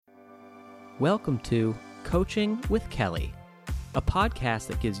Welcome to Coaching with Kelly, a podcast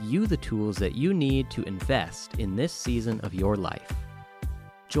that gives you the tools that you need to invest in this season of your life.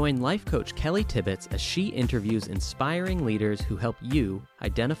 Join life coach Kelly Tibbetts as she interviews inspiring leaders who help you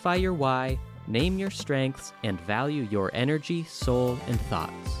identify your why, name your strengths, and value your energy, soul, and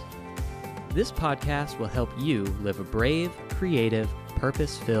thoughts. This podcast will help you live a brave, creative,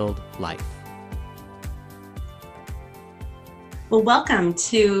 purpose-filled life. Well, welcome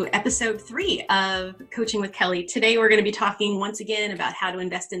to episode 3 of Coaching with Kelly. Today, we're going to be talking once again about how to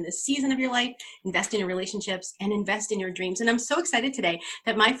invest in this season of your life, invest in your relationships, and invest in your dreams. And I'm so excited today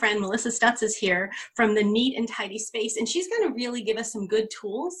that my friend Melissa Stutz is here from the Neat and Tidy Space, and she's going to really give us some good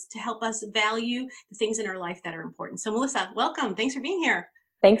tools to help us value the things in our life that are important. So Melissa, welcome. Thanks for being here.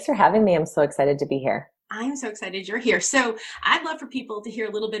 Thanks for having me. I'm so excited to be here. I'm so excited you're here. So I'd love for people to hear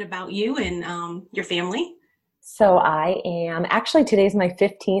a little bit about you and your family. So actually today's my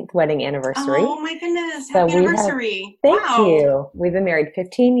 15th wedding anniversary. Oh my goodness. Happy anniversary. Thank you. We've been married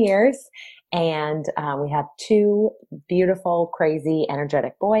 15 years and we have 2 beautiful, crazy,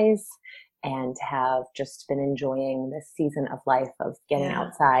 energetic boys and have just been enjoying this season of life of getting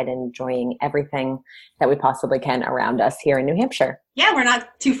outside and enjoying everything that we possibly can around us here in New Hampshire. Yeah, we're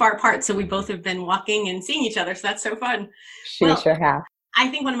not too far apart, so we both have been walking and seeing each other, so that's so fun. We sure have. I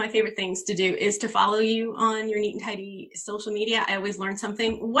think one of my favorite things to do is to follow you on your Neat and Tidy social media. I always learn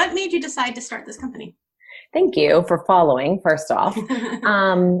something. What made you decide to start this company? Thank you for following, first off.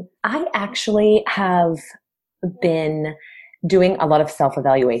 I actually have been doing a lot of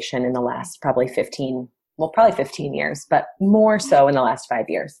self-evaluation in the last probably 15 years, but more so in the last 5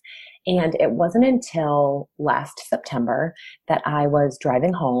 years. And it wasn't until last September that I was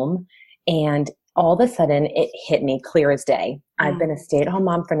driving home and all of a sudden it hit me clear as day. I've been a stay-at-home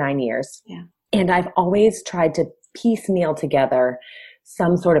mom for 9 years. Yeah. And I've always tried to piecemeal together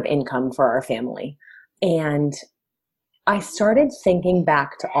some sort of income for our family. And I started thinking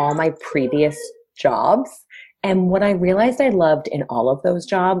back to all my previous jobs. And what I realized I loved in all of those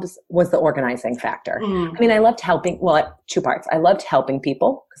jobs was the organizing factor. I mean, I loved helping, 2 parts. I loved helping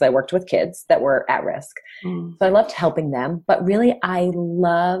people because I worked with kids that were at risk. So I loved helping them. But really, I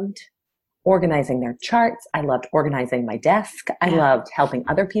loved organizing their charts. I loved organizing my desk. I loved helping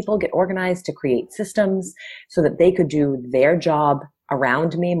other people get organized to create systems so that they could do their job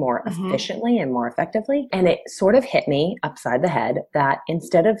around me more efficiently and more effectively. And it sort of hit me upside the head that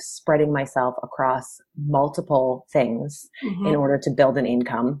instead of spreading myself across multiple things in order to build an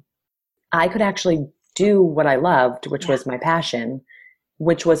income, I could actually do what I loved, which was my passion,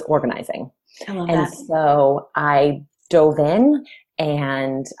 which was organizing. I love and that. So I dove in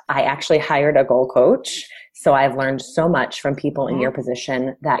and I actually hired a goal coach. So I've learned so much from people in your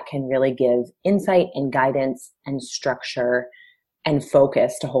position that can really give insight and guidance and structure and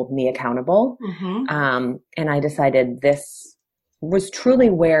focus to hold me accountable. And I decided this was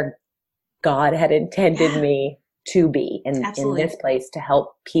truly where God had intended me to be in this place to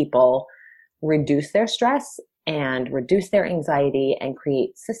help people reduce their stress and reduce their anxiety and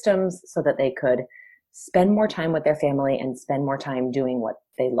create systems so that they could spend more time with their family and spend more time doing what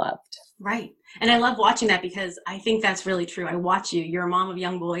they loved. Right. And I love watching that because I think that's really true. I watch you. You're a mom of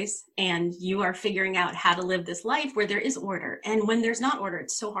young boys and you are figuring out how to live this life where there is order. And when there's not order,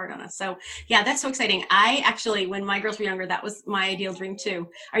 it's so hard on us. So yeah, that's so exciting. I actually, when my girls were younger, that was my ideal dream too.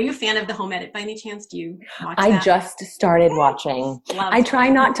 Are you a fan of The Home Edit by any chance? Do you watch that? I just started watching. I try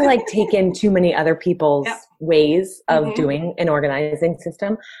not to take in too many other people's ways of doing an organizing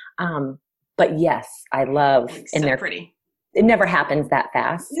system. But yes, I love, and they're pretty. It never happens that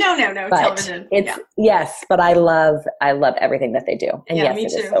fast. No, television. Yes, but I love everything that they do. And yes, me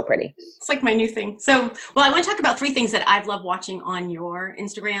it too. is so pretty. It's like my new thing. So, I want to talk about 3 things that I've loved watching on your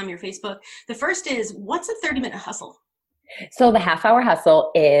Instagram, your Facebook. The first is, what's a 30-minute hustle? So the half-hour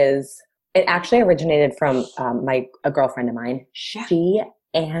hustle it actually originated from a girlfriend of mine. She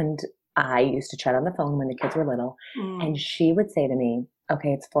and I used to chat on the phone when the kids were little. And she would say to me,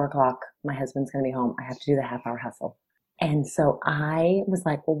 okay, it's 4:00. My husband's going to be home. I have to do the half-hour hustle. And so I was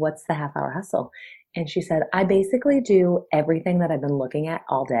like, well, what's the half-hour hustle? And she said, I basically do everything that I've been looking at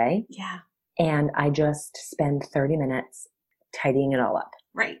all day. Yeah. And I just spend 30 minutes tidying it all up.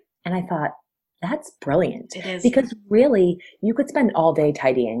 Right. And I thought, that's brilliant. It is. Because really, you could spend all day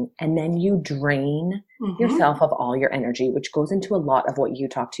tidying and then you drain yourself of all your energy, which goes into a lot of what you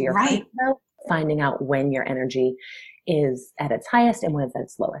talk to your friends about, finding out when your energy is at its highest and when it's at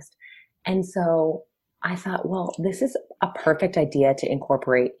its lowest. And so I thought, well, this is a perfect idea to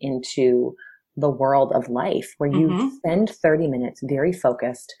incorporate into the world of life where you spend 30 minutes very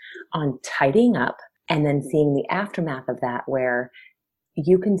focused on tidying up and then seeing the aftermath of that where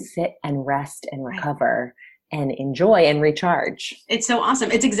you can sit and rest and recover and enjoy and recharge. It's so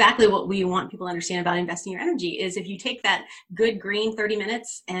awesome. It's exactly what we want people to understand about investing your energy is if you take that good green 30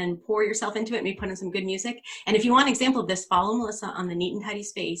 minutes and pour yourself into it, maybe put in some good music. And if you want an example of this, follow Melissa on the Neat and Tidy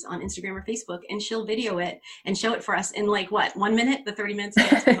Space on Instagram or Facebook, and she'll video it and show it for us in like what, 1 minute, the 30 minutes?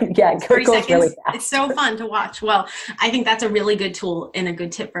 Yeah, it 30 goes seconds. really fast. It's so fun to watch. Well, I think that's a really good tool and a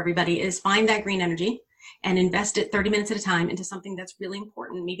good tip for everybody is find that green energy and invest it 30 minutes at a time into something that's really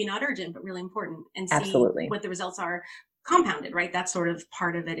important, maybe not urgent, but really important, and see Absolutely. what the results are compounded, right? That's sort of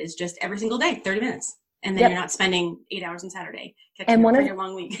part of it is just every single day, 30 minutes. And then you're not spending 8 hours on Saturday catching up for your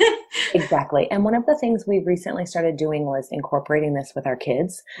long week. Exactly. And one of the things we recently started doing was incorporating this with our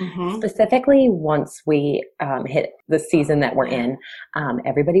kids. Specifically, once we hit the season that we're in,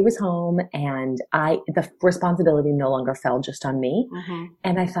 everybody was home and the responsibility no longer fell just on me.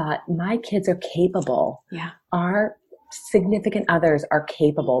 And I thought, my kids are capable. Our significant others are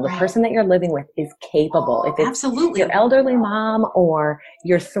capable. The person that you're living with is capable. If it's your elderly mom or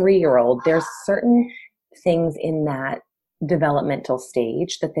your 3-year-old, there's certain things in that developmental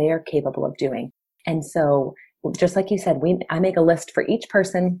stage that they are capable of doing. And so just like you said, I make a list for each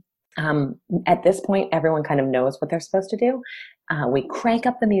person. At this point, everyone kind of knows what they're supposed to do. We crank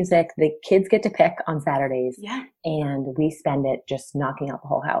up the music. The kids get to pick on Saturdays and we spend it just knocking out the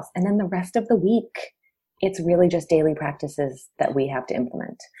whole house. And then the rest of the week, it's really just daily practices that we have to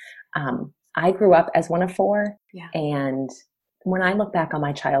implement. I grew up as one of 4. And when I look back on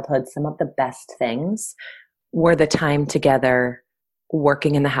my childhood, some of the best things were the time together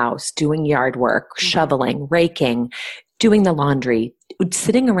working in the house, doing yard work, shoveling, raking, doing the laundry,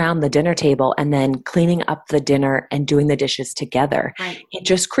 sitting around the dinner table and then cleaning up the dinner and doing the dishes together. It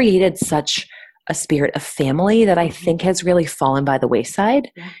just created such a spirit of family that I think has really fallen by the wayside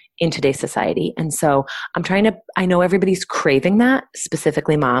in today's society. And so I know everybody's craving that,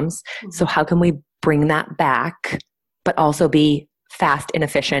 specifically moms. So how can we bring that back, but also be fast and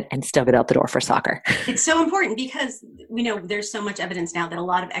efficient and still get out the door for soccer? It's so important because we know there's so much evidence now that a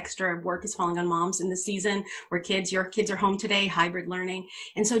lot of extra work is falling on moms in the season where your kids are home today, hybrid learning.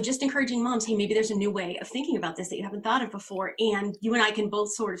 And so just encouraging moms, hey, maybe there's a new way of thinking about this that you haven't thought of before. And you and I can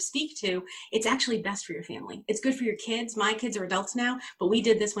both sort of speak to, it's actually best for your family. It's good for your kids. My kids are adults now, but we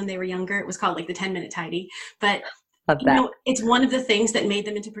did this when they were younger. It was called like the 10-minute tidy. But it's one of the things that made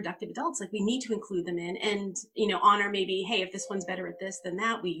them into productive adults. Like we need to include them in and, honor maybe, hey, if this one's better at this than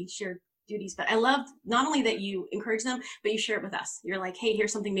that, we share duties. But I love not only that you encourage them, but you share it with us. You're like, hey,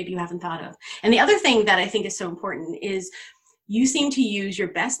 here's something maybe you haven't thought of. And the other thing that I think is so important is you seem to use your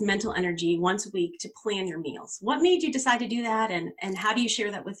best mental energy once a week to plan your meals. What made you decide to do that? And how do you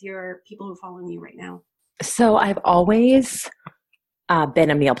share that with your people who are following you right now? So I've always been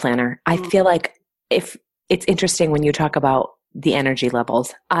a meal planner. I feel like it's interesting when you talk about the energy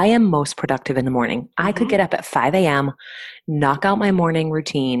levels. I am most productive in the morning. I could get up at 5 a.m., knock out my morning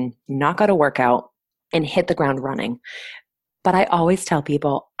routine, knock out a workout, and hit the ground running. But I always tell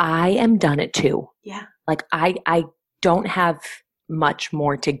people I am done at 2. Like I don't have much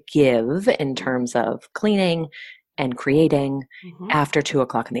more to give in terms of cleaning and creating after 2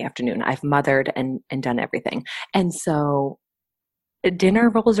 o'clock in the afternoon. I've mothered and done everything. And so dinner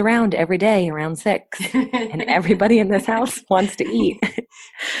rolls around every day around 6 and everybody in this house wants to eat.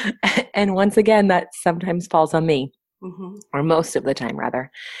 And once again, that sometimes falls on me or most of the time rather.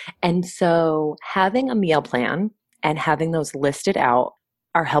 And so having a meal plan and having those listed out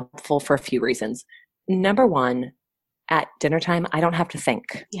are helpful for a few reasons. Number one, at dinner time, I don't have to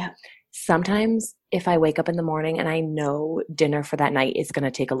think. Sometimes if I wake up in the morning and I know dinner for that night is going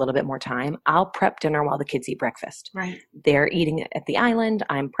to take a little bit more time, I'll prep dinner while the kids eat breakfast. They're eating at the island.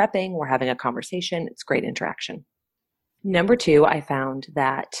 I'm prepping. We're having a conversation. It's great interaction. Number 2, I found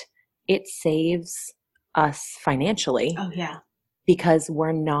that it saves us financially. Because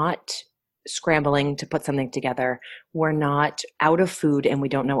we're not scrambling to put something together. We're not out of food and we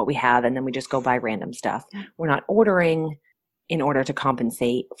don't know what we have and then we just go buy random stuff. We're not ordering in order to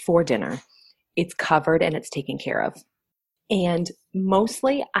compensate for dinner. It's covered and it's taken care of. And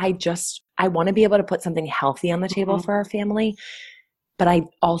mostly I want to be able to put something healthy on the table for our family, but I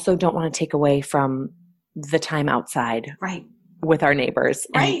also don't want to take away from the time outside with our neighbors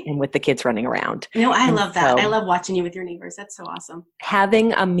and with the kids running around. I love that. I love watching you with your neighbors. That's so awesome.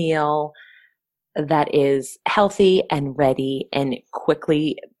 Having a meal that is healthy and ready and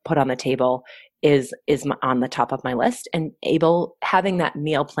quickly put on the table is on the top of my list, and having that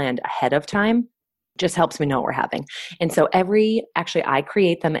meal planned ahead of time just helps me know what we're having. And so I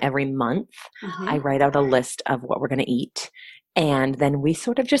create them every month. I write out a list of what we're going to eat And then we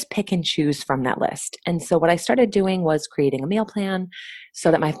sort of just pick and choose from that list. And so what I started doing was creating a meal plan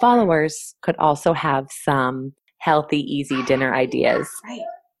so that my followers could also have some healthy, easy dinner ideas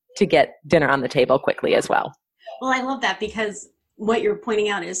to get dinner on the table quickly as well. Well, I love that, because what you're pointing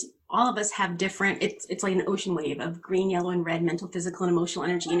out is all of us have different, it's like an ocean wave of green, yellow, and red mental, physical, and emotional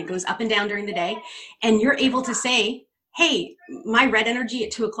energy. And it goes up and down during the day. And you're able to say, hey, my red energy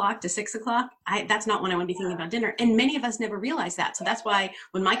at 2 o'clock to 6 o'clock, that's not when I want to be thinking about dinner. And many of us never realize that. So that's why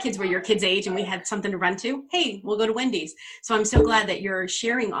when my kids were your kids' age and we had something to run to, hey, we'll go to Wendy's. So I'm so glad that you're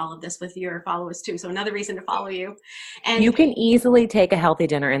sharing all of this with your followers too. So another reason to follow you. And you can easily take a healthy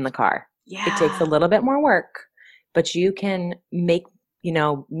dinner in the car. Yeah. It takes a little bit more work, but you can make,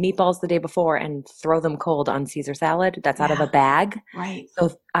 meatballs the day before and throw them cold on Caesar salad. That's out of a bag. Right.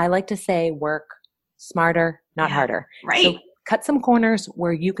 So I like to say work smarter, not harder. Right. So cut some corners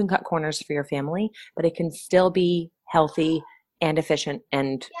where you can cut corners for your family, but it can still be healthy and efficient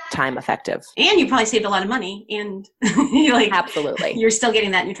and time effective. And you probably saved a lot of money, and absolutely, you're still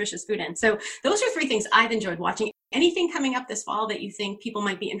getting that nutritious food in. So those are 3 things I've enjoyed watching. Anything coming up this fall that you think people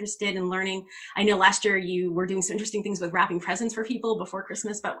might be interested in learning? I know last year you were doing some interesting things with wrapping presents for people before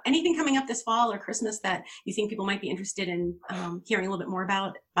Christmas, but anything coming up this fall or Christmas that you think people might be interested in hearing a little bit more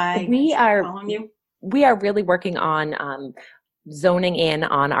about by following you? We are really working on zoning in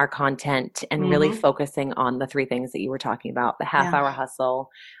on our content and really focusing on the 3 things that you were talking about, the half-hour hustle,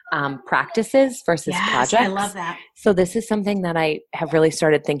 practices versus projects. I love that. So this is something that I have really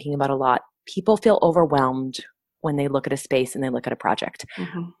started thinking about a lot. People feel overwhelmed when they look at a space and they look at a project.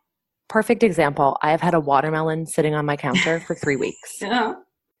 Mm-hmm. Perfect example. I have had a watermelon sitting on my counter for 3 weeks. Yeah.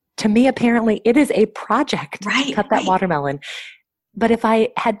 To me, apparently, it is a project to cut that watermelon. But if I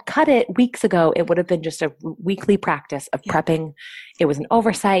had cut it weeks ago, it would have been just a weekly practice of prepping. It was an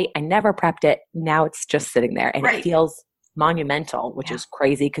oversight. I never prepped it. Now it's just sitting there, and it feels monumental, which is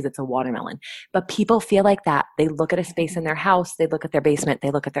crazy because it's a watermelon. But people feel like that. They look at a space in their house. They look at their basement.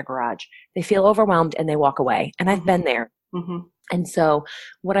 They look at their garage. They feel overwhelmed and they walk away. And I've been there. Mm-hmm. And so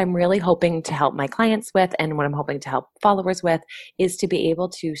what I'm really hoping to help my clients with, and what I'm hoping to help followers with, is to be able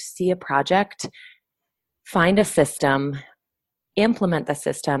to see a project, find a system, implement the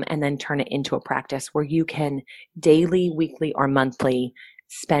system, and then turn it into a practice where you can daily, weekly, or monthly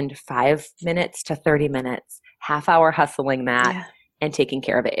spend 5 minutes to 30 minutes, half-hour hustling that and taking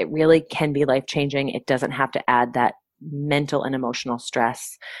care of it. It really can be life-changing. It doesn't have to add that mental and emotional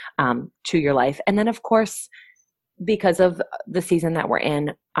stress to your life. And then, of course, because of the season that we're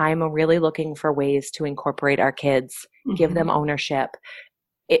in, I'm really looking for ways to incorporate our kids, give them ownership.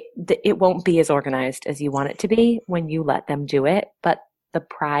 It won't be as organized as you want it to be when you let them do it, but the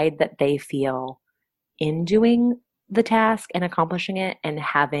pride that they feel in doing the task and accomplishing it and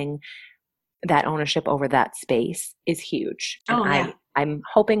having that ownership over that space is huge. And I'm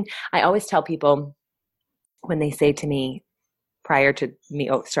hoping, I always tell people when they say to me prior to me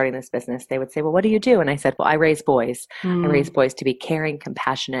starting this business, they would say, well, what do you do? And I said, well, I raise boys. I raise boys to be caring,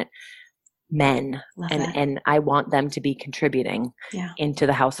 compassionate men. And I want them to be contributing into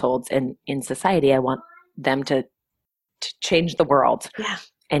the households and in society. I want them to change the world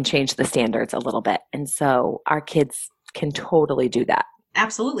and change the standards a little bit. And so our kids can totally do that.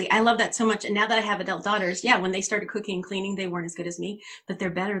 Absolutely. I love that so much. And now that I have adult daughters, when they started cooking and cleaning, they weren't as good as me, but they're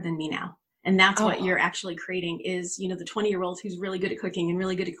better than me now. And that's what you're actually creating is, the 20-year-old who's really good at cooking and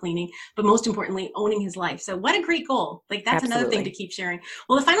really good at cleaning, but most importantly, owning his life. So what a great goal. That's another thing to keep sharing.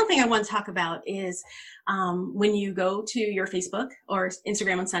 Well, the final thing I want to talk about is when you go to your Facebook or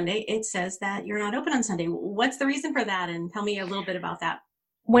Instagram on Sunday, it says that you're not open on Sunday. What's the reason for that? And tell me a little bit about that.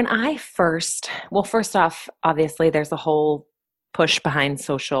 When I first off, obviously there's a whole push behind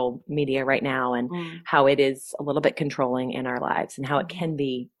social media right now and how it is a little bit controlling in our lives and how it can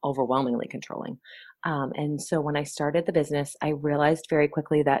be overwhelmingly controlling. And so when I started the business, I realized very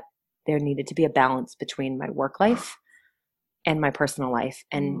quickly that there needed to be a balance between my work life and my personal life.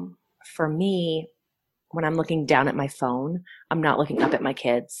 And for me, when I'm looking down at my phone, I'm not looking up at my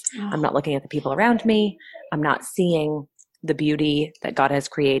kids. I'm not looking at the people around me. I'm not seeing the beauty that God has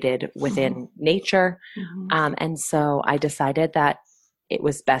created within nature. And so I decided that it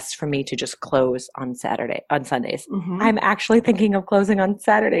was best for me to just close on Sundays. I'm actually thinking of closing on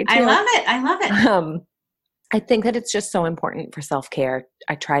Saturday too. I love it. I think that it's just so important for self-care.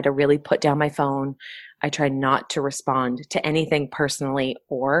 I try to really put down my phone. I try not to respond to anything personally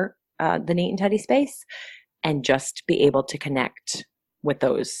or the neat and tidy space, and just be able to connect with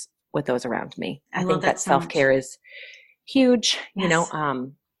those around me. I think that self-care is huge. Yes.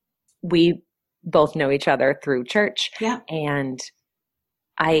 We both know each other through church, and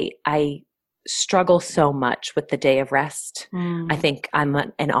I struggle so much with the day of rest. I think I'm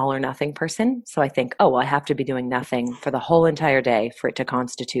an all or nothing person. So I think, oh, well, I have to be doing nothing for the whole entire day for it to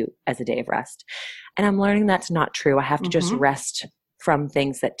constitute as a day of rest. And I'm learning that's not true. I have to just rest from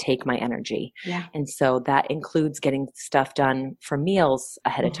things that take my energy. Yeah. And so that includes getting stuff done for meals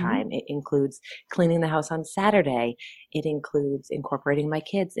ahead of time. It includes cleaning the house on Saturday. It includes incorporating my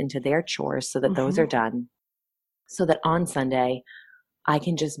kids into their chores so that those are done. So that on Sunday, I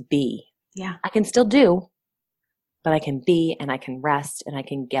can just be. Yeah. I can still do, but I can be and I can rest and I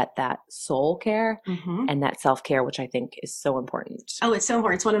can get that soul care and that self-care, which I think is so important. Oh, it's so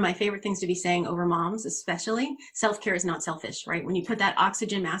important. It's one of my favorite things to be saying over moms, especially. Self-care is not selfish, right? When you put that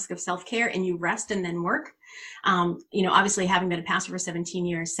oxygen mask of self-care and you rest and then work, obviously having been a pastor for 17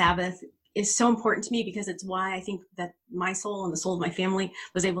 years, Sabbath is so important to me because it's why I think that my soul and the soul of my family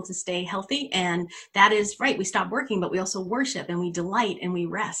was able to stay healthy. And that is right. We stop working, but we also worship and we delight and we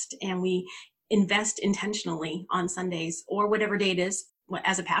rest and we invest intentionally on Sundays or whatever day it is.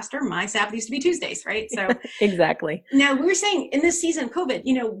 As a pastor, my Sabbath used to be Tuesdays, right? So exactly. Now we were saying in this season of COVID,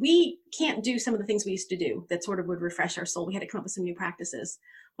 we can't do some of the things we used to do that sort of would refresh our soul. We had to come up with some new practices.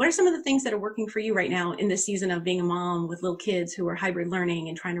 What are some of the things that are working for you right now in this season of being a mom with little kids who are hybrid learning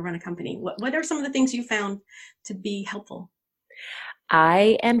and trying to run a company? What are some of the things you found to be helpful?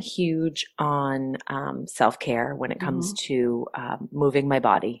 I am huge on self-care when it comes to moving my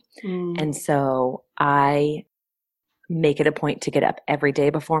body. And so I make it a point to get up every day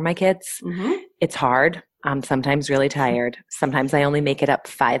before my kids. It's hard. I'm sometimes really tired. Sometimes I only make it up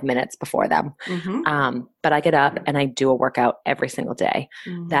 5 minutes before them. But I get up and I do a workout every single day.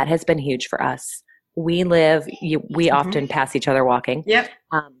 That has been huge for us. We often pass each other walking. Yep.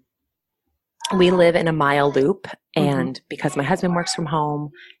 We live in a mile loop. And because my husband works from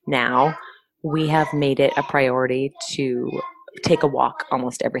home now, we have made it a priority to take a walk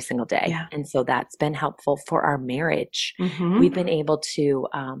almost every single day. Yeah. And so that's been helpful for our marriage. We've been able to,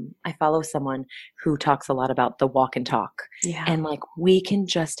 I follow someone who talks a lot about the walk and talk. Yeah. And we can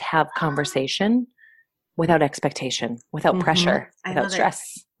just have conversation without expectation, without pressure, without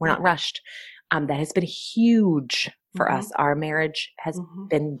stress. We're not rushed. That has been huge for us. Our marriage has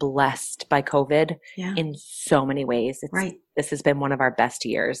been blessed by COVID in so many ways. This has been one of our best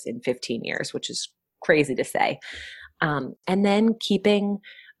years in 15 years, which is crazy to say. And then keeping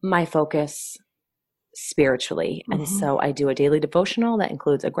my focus spiritually. And so I do a daily devotional that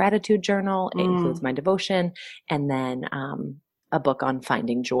includes a gratitude journal. It includes my devotion and then a book on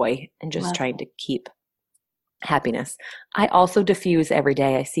finding joy and just trying to keep happiness. I also diffuse every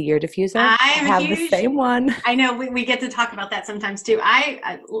day. I see your diffuser. I have the same one. I know we get to talk about that sometimes too.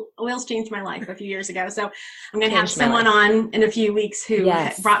 Oils changed my life a few years ago. So I'm going to have someone on in a few weeks who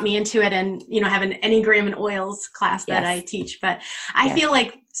brought me into it and, have an Enneagram and oils class that I teach. But I feel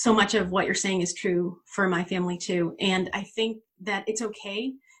like so much of what you're saying is true for my family too. And I think that it's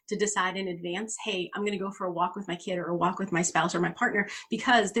okay to decide in advance, hey, I'm going to go for a walk with my kid or a walk with my spouse or my partner,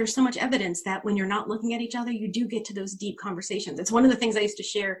 because there's so much evidence that when you're not looking at each other, you do get to those deep conversations. It's one of the things I used to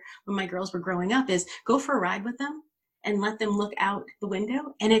share when my girls were growing up is go for a ride with them and let them look out the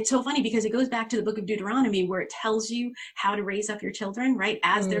window. And it's so funny because it goes back to the book of Deuteronomy where it tells you how to raise up your children, right?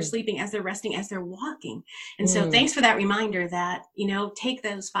 As they're sleeping, as they're resting, as they're walking. And so thanks for that reminder that, take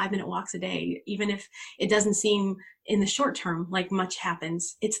those 5-minute walks a day, even if it doesn't seem in the short term like much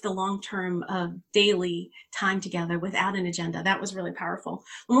happens. It's the long term of daily time together without an agenda. That was really powerful.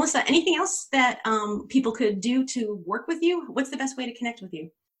 Well, Melissa, anything else that people could do to work with you? What's the best way to connect with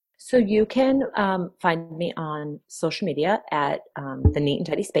you? So you can find me on social media at The Neat and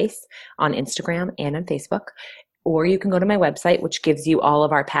Tidy Space on Instagram and on Facebook. Or you can go to my website, which gives you all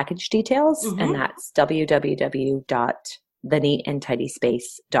of our package details. And that's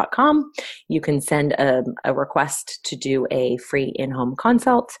www.theneatandtidyspace.com. You can send a request to do a free in-home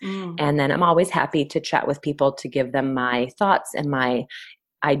consult. And then I'm always happy to chat with people to give them my thoughts and my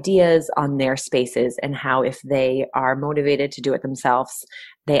ideas on their spaces and how, if they are motivated to do it themselves,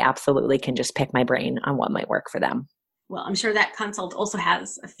 they absolutely can just pick my brain on what might work for them. Well, I'm sure that consult also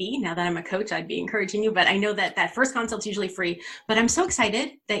has a fee. Now that I'm a coach, I'd be encouraging you, but I know that that first consult's usually free. But I'm so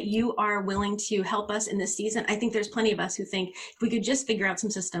excited that you are willing to help us in this season. I think there's plenty of us who think if we could just figure out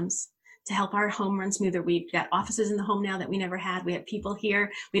some systems to help our home run smoother. We've got offices in the home now that we never had. We have people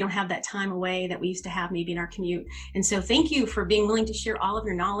here. We don't have that time away that we used to have maybe in our commute. And so thank you for being willing to share all of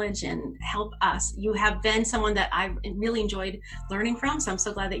your knowledge and help us. You have been someone that I've really enjoyed learning from. So I'm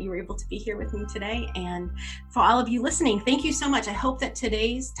so glad that you were able to be here with me today. And for all of you listening, thank you so much. I hope that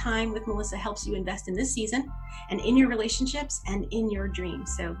today's time with Melissa helps you invest in this season and in your relationships and in your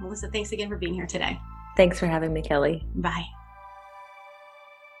dreams. So Melissa, thanks again for being here today. Thanks for having me, Kelly. Bye.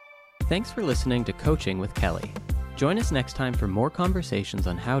 Thanks for listening to Coaching with Kelly. Join us next time for more conversations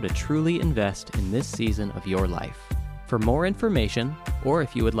on how to truly invest in this season of your life. For more information, or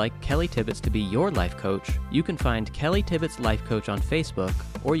if you would like Kelly Tibbetts to be your life coach, you can find Kelly Tibbetts Life Coach on Facebook,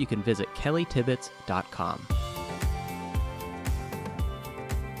 or you can visit kellytibbetts.com.